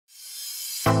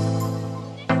Hi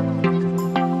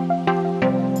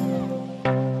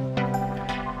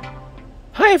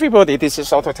everybody, this is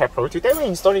AutoTecPro. Today we're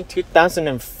installing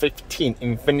 2015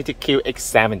 Infiniti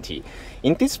QX70.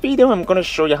 In this video, I'm going to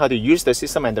show you how to use the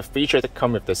system and the features that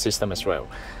come with the system as well.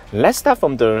 Let's start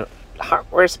from the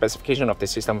hardware specification of the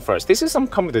system first. This system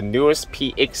comes with the newest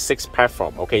PX6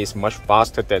 platform. Okay, it's much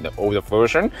faster than the older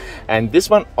version, and this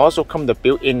one also comes with the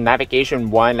built-in navigation,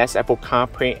 wireless Apple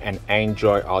CarPlay, and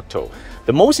Android Auto.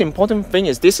 The most important thing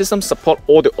is this system supports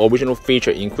all the original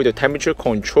features, including the temperature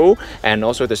control and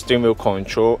also the steering wheel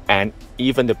control, and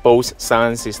even the Bose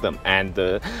sound system and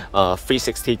the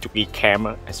 360-degree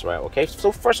camera as well. Okay,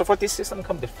 so first of all, this system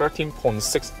comes with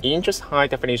 13.6 inches high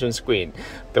definition screen.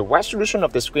 The resolution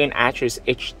of the screen actually is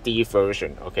HD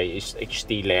version. Okay, it's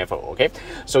HD level. Okay,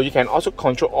 so you can also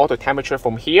control all the temperature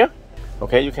from here.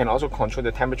 Okay, you can also control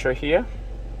the temperature here.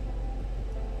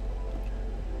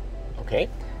 Okay.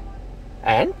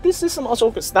 And this system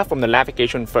also starts from the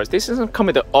navigation first. This system comes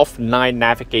with the offline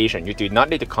navigation. You do not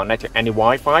need to connect to any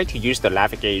Wi-Fi to use the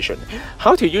navigation.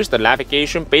 How to use the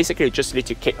navigation? Basically, you just need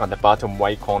to click on the bottom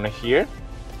right corner here,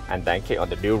 and then click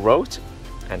on the new road,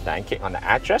 and then click on the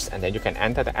address, and then you can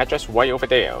enter the address right over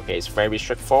there. Okay, it's very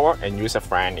straightforward and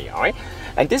user-friendly. All right,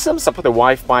 and this system supports the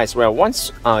Wi-Fi as well.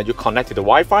 Once you connect to the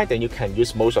Wi-Fi, then you can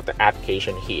use most of the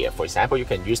application here. For example, you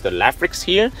can use the Netflix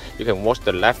here. You can watch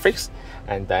the Netflix.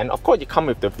 And then of course you come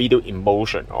with the video in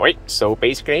motion. All right, so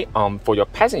basically for your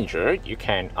passenger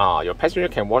can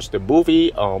watch the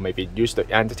movie or maybe use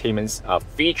the entertainment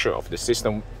feature of the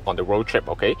system on the road trip.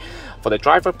 Okay, for the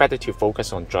driver, better to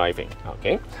focus on driving.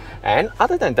 Okay, and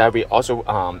other than that, we also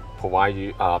provide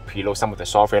you preload some of the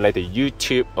software like the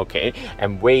YouTube, okay,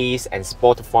 and Waze and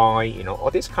Spotify. You know, all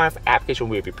this kind of application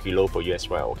will be preload for you as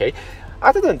well. Okay.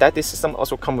 Other than that, this system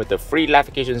also comes with the free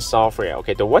navigation software.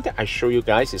 Okay, the one that I show you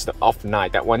guys is the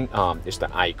offline. That one is the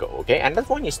iGo. Okay, and that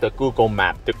one is the Google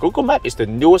Map. The Google Map is the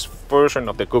newest version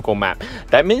of the Google Map.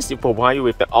 That means it provides you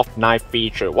with the offline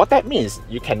feature. What that means,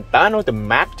 you can download the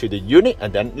map to the unit,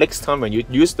 and then next time when you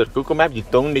use the Google Map, you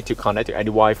don't need to connect to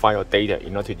any Wi-Fi or data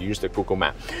in order to use the Google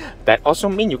Map. That also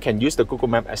means you can use the Google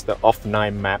Map as the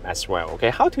offline map as well.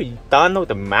 Okay, how to download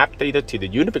the map data to the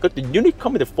unit? Because the unit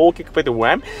comes with 4 GB of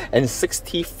RAM and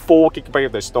 64 GB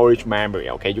of the storage memory.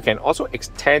 Okay, you can also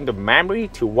extend the memory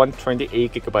to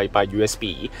 128 GB by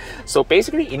USB. So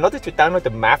basically, in order to download the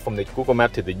map from the Google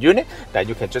Map to the unit, that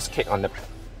you can just click on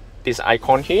this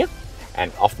icon here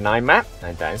and offline map,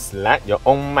 and then select your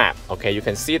own map. Okay, you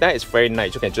can see that it's very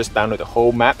nice. You can just download the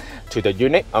whole map to the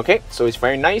unit. Okay, so it's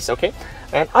very nice. Okay,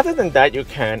 and other than that, you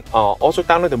can also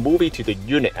download the movie to the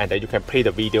unit, and then you can play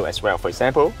the video as well. For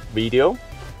example, video.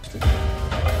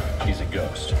 He's a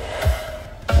ghost.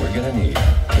 We're gonna need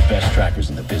the best trackers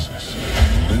in the business.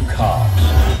 Luke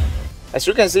Hobbs. As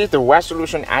you can see, the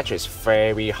resolution actually is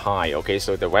very high. Okay,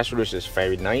 so the resolution is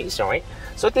very nice. All right,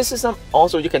 so this system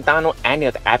also, you can download any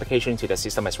of the application to the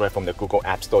system as well from the Google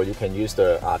App Store. You can use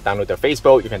the download the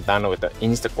Facebook, you can download the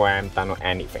Instagram, download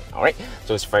anything. All right,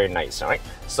 so it's very nice. All right,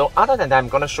 so other than that, I'm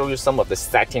gonna show you some of the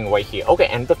setting right here. Okay,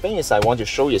 and the thing is I want to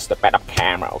show you is the backup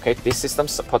camera. Okay, this system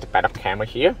supports the backup camera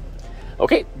here.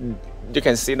 Okay, you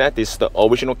can see that this is the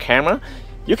original camera.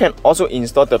 You can also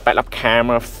install the backup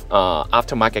camera,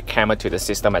 aftermarket camera to the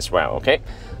system as well. Okay,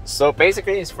 so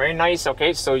basically it's very nice.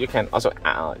 Okay, so you can also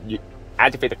you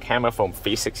activate the camera from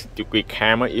 360-degree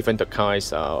camera, even the car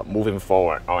is moving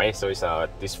forward. All right, so it's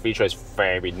this feature is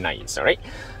very nice. All right,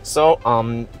 so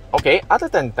okay, other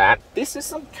than that, this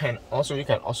system you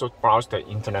can also browse the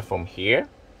internet from here.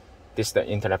 This is the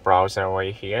internet browser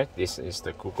right here. This is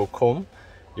the Google Chrome.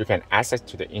 You can access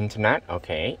to the internet.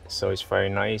 Okay, so it's very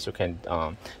nice. You can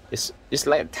it's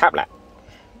like a tablet.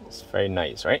 It's very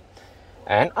nice, right?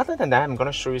 And other than that, I'm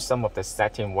gonna show you some of the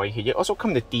settings right here. You also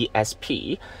come to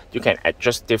DSP. You can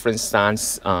adjust different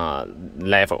sounds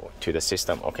level to the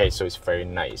system. Okay, so it's very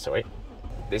nice, right?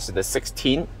 This is the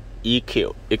 16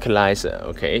 EQ equalizer.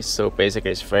 Okay, so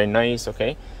basically it's very nice.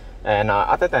 Okay, and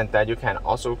other than that, you can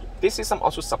also, this system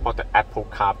also support the Apple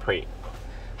CarPlay.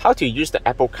 How to use the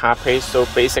Apple CarPlay? So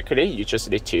basically, you just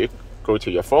need to go to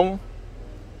your phone,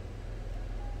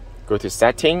 go to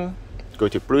setting, go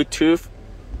to Bluetooth,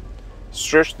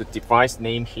 search the device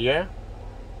name here,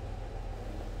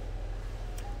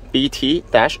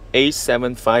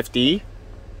 BT-A75D.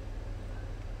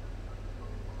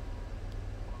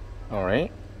 All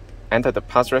right, enter the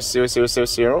password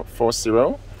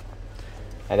 00040,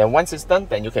 and then once it's done,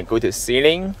 then you can go to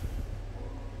ceiling.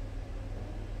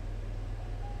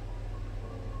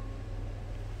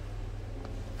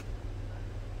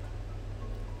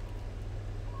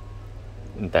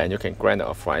 And then you can grant the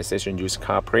authorization use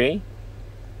CarPlay.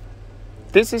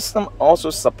 This system also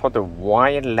supports the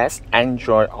wireless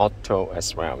Android Auto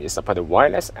as well. It supports the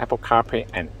wireless Apple CarPlay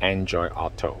and Android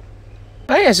Auto.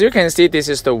 As you can see, this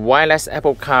is the wireless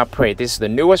Apple CarPlay. This is the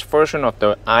newest version of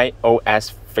the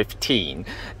iOS 15.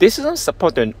 This system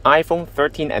supports the iPhone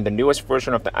 13 and the newest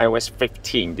version of the iOS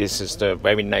 15. This is the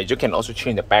very nice. You can also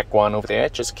change the background over there.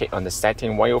 Just click on the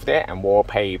setting right over there and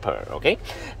wallpaper. Okay,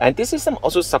 and this system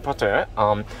also supports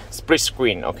split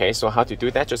screen. Okay, so how to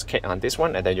do that? Just click on this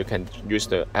one and then you can use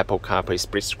the Apple CarPlay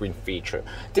split screen feature.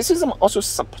 This system also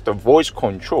supports the voice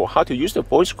control. How to use the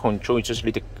voice control? You just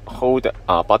need to hold the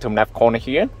bottom left corner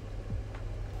here.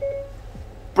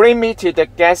 Bring me to the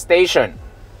gas station.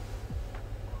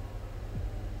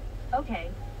 Okay,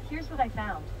 here's what I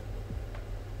found.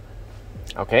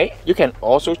 Okay, you can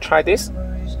also try this.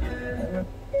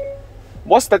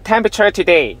 What's the temperature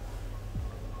today?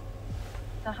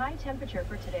 The high temperature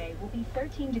for today will be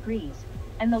 13 degrees,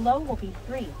 and the low will be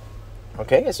 3.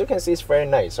 Okay, as you can see, it's very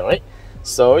nice, alright?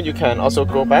 So you can also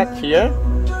go back here,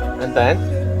 and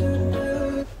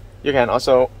then you can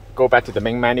also go back to the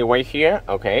main menu right here.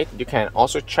 Okay, you can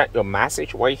also check your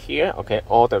message right here. Okay,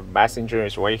 all the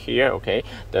messengers right here. Okay,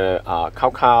 the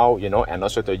Kakao, you know, and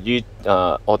also the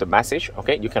all the message.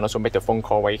 Okay, you can also make the phone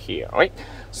call right here. All right,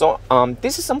 so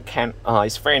this system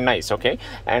is very nice. Okay,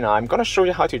 and I'm gonna show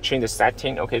you how to change the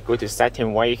setting. Okay, go to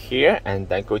setting right here and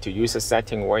then go to user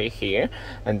setting right here,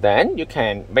 and then you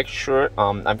can make sure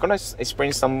I'm gonna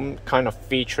explain some kind of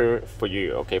feature for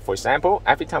you. Okay, for example,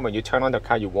 every time when you turn on the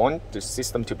car, you want the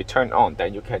system to be turned on,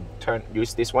 then you can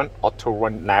use this one, auto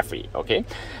run Navi. Okay,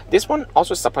 this one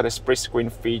also supports the split screen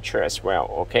feature as well.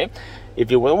 Okay, if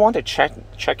you will want to check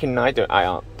in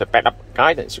the backup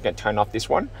guidance, you can turn off this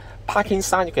one. Parking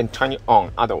sign, you can turn it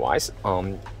on. Otherwise,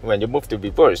 when you move to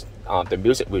reverse, the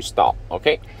music will stop.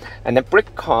 Okay, and then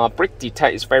brake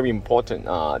detect is very important.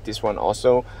 This one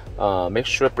also make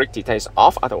sure brake detect is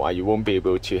off. Otherwise, you won't be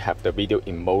able to have the video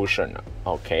in motion.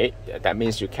 Okay, that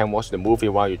means you can watch the movie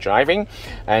while you're driving.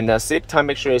 And sleep time,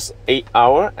 make sure it's 8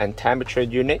 hours. And temperature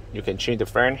unit, you can change the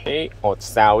Fahrenheit or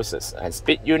Celsius. And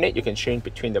speed unit, you can change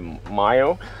between the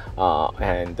mile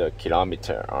and the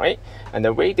kilometer. All right, and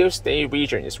the radio stay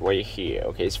region is right here.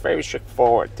 Okay, it's very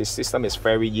straightforward. This system is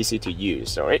very easy to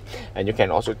use. All right, and you can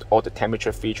also all the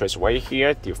temperature features right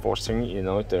here, defrosting, you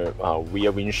know, the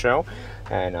rear windshield,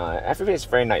 and everything is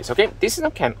very nice. Okay, this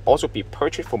system can also be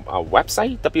purchased from our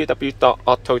website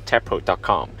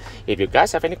www.AutoTecPro.com. If you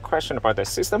guys have any question about the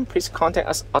system, please contact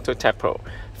us, AutoTecPro.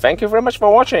 Thank you very much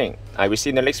for watching. I will see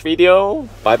you in the next video.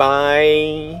 Bye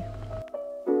bye.